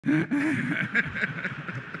Zone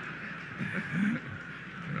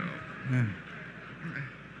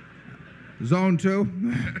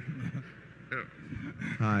 2.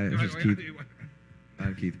 Hi, this is Keith.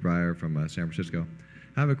 I'm Keith Breyer from San Francisco.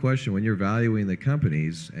 I have a question. When you're valuing the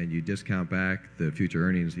companies and you discount back the future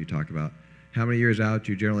earnings you talked about, how many years out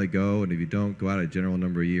do you generally go? And if you don't go out a general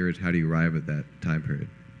number of years, how do you arrive at that time period?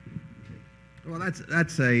 Well,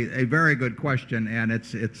 that's a very good question, and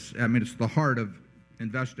it's the heart of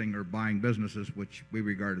investing or buying businesses, which we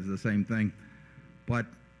regard as the same thing.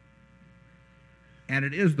 And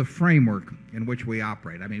it is the framework in which we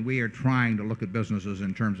operate. I mean, we are trying to look at businesses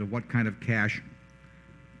in terms of what kind of cash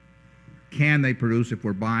can they produce if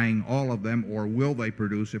we're buying all of them, or will they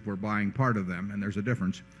produce if we're buying part of them, and there's a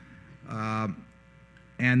difference. And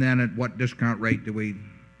then at what discount rate do we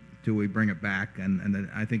bring it back? And then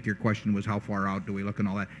I think your question was how far out do we look and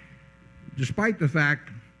all that. Despite the fact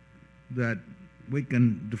that we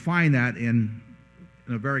can define that in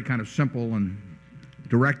a very kind of simple and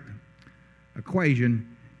direct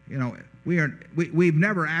equation, we've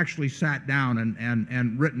never actually sat down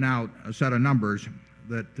and written out a set of numbers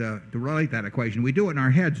that to relate that equation. We do it in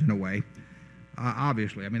our heads in a way,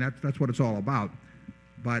 obviously. I mean, that's what it's all about.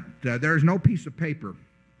 But there's no piece of paper,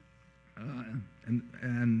 and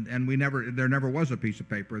there never was a piece of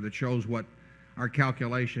paper that shows what our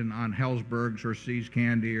calculation on Hellsberg's or See's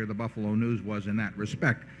Candy or the Buffalo News was in that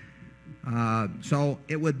respect. So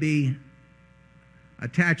it would be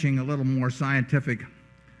attaching a little more scientific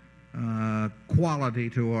quality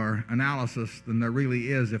to our analysis than there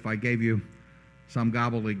really is if I gave you some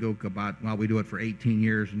gobbledygook about, well, we do it for 18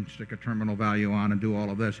 years and stick a terminal value on and do all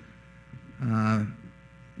of this.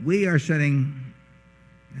 We are sitting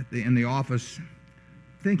in the office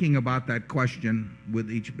thinking about that question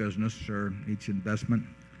with each business or each investment,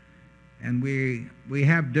 and we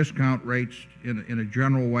have discount rates in a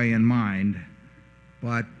general way in mind,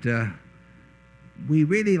 but we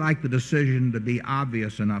really like the decision to be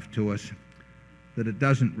obvious enough to us that it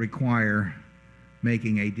doesn't require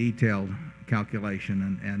making a detailed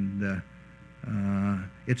calculation, and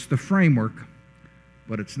it's the framework,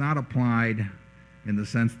 but it's not applied in the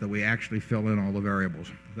sense that we actually fill in all the variables.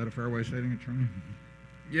 Is that a fair way of stating it, Charlie?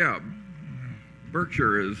 Yeah.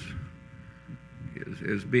 Berkshire is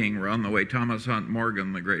being run the way Thomas Hunt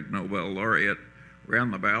Morgan, the great Nobel laureate,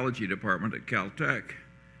 ran the biology department at Caltech.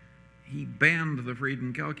 He banned the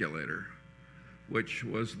Frieden calculator, which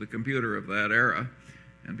was the computer of that era.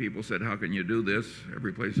 And people said, how can you do this?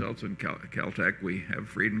 Every place else in Caltech, we have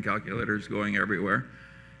Frieden calculators going everywhere.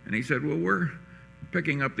 And he said, well, we're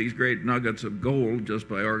picking up these great nuggets of gold just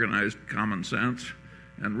by organized common sense,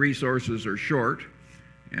 and resources are short,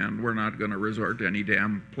 and we're not going to resort to any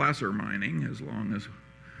damn placer mining as long as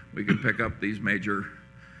we can pick up these major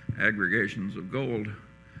aggregations of gold.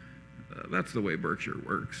 That's the way Berkshire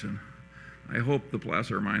works, and I hope the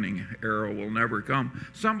placer mining era will never come.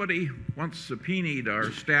 Somebody once subpoenaed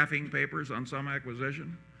our staffing papers on some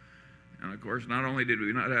acquisition, and of course, not only did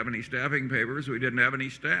we not have any staffing papers, we didn't have any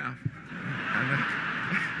staff.